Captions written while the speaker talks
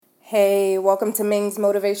Hey, welcome to Ming's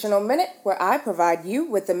Motivational Minute, where I provide you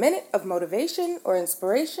with a minute of motivation or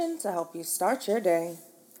inspiration to help you start your day.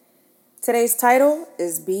 Today's title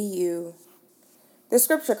is Be You. The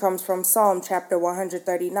scripture comes from Psalm chapter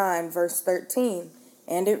 139, verse 13,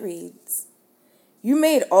 and it reads, "You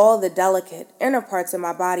made all the delicate inner parts of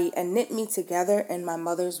my body and knit me together in my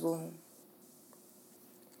mother's womb."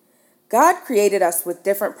 God created us with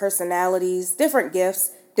different personalities, different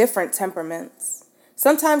gifts, different temperaments.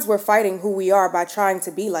 Sometimes we're fighting who we are by trying to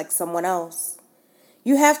be like someone else.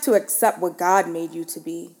 You have to accept what God made you to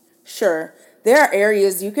be. Sure, there are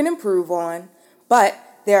areas you can improve on, but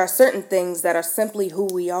there are certain things that are simply who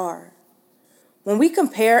we are. When we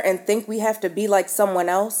compare and think we have to be like someone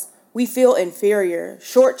else, we feel inferior,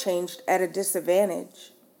 shortchanged, at a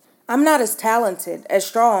disadvantage. I'm not as talented, as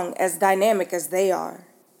strong, as dynamic as they are.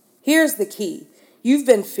 Here's the key. You've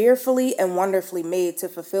been fearfully and wonderfully made to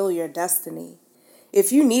fulfill your destiny.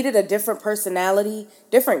 If you needed a different personality,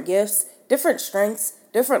 different gifts, different strengths,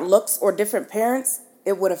 different looks, or different parents,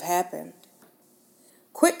 it would have happened.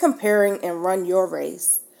 Quit comparing and run your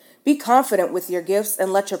race. Be confident with your gifts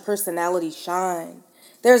and let your personality shine.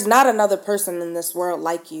 There's not another person in this world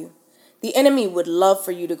like you. The enemy would love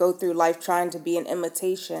for you to go through life trying to be an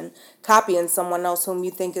imitation, copying someone else whom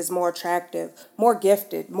you think is more attractive, more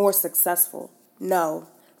gifted, more successful. No,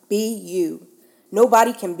 be you.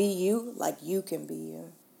 Nobody can be you like you can be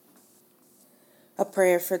you. A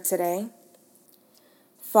prayer for today.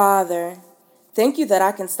 Father, thank you that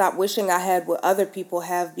I can stop wishing I had what other people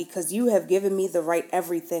have because you have given me the right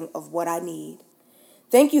everything of what I need.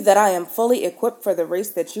 Thank you that I am fully equipped for the race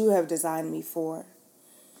that you have designed me for.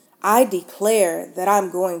 I declare that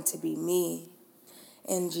I'm going to be me.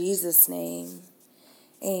 In Jesus' name,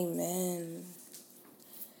 amen.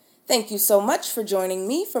 Thank you so much for joining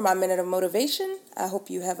me for my Minute of Motivation. I hope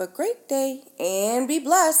you have a great day and be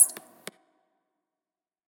blessed.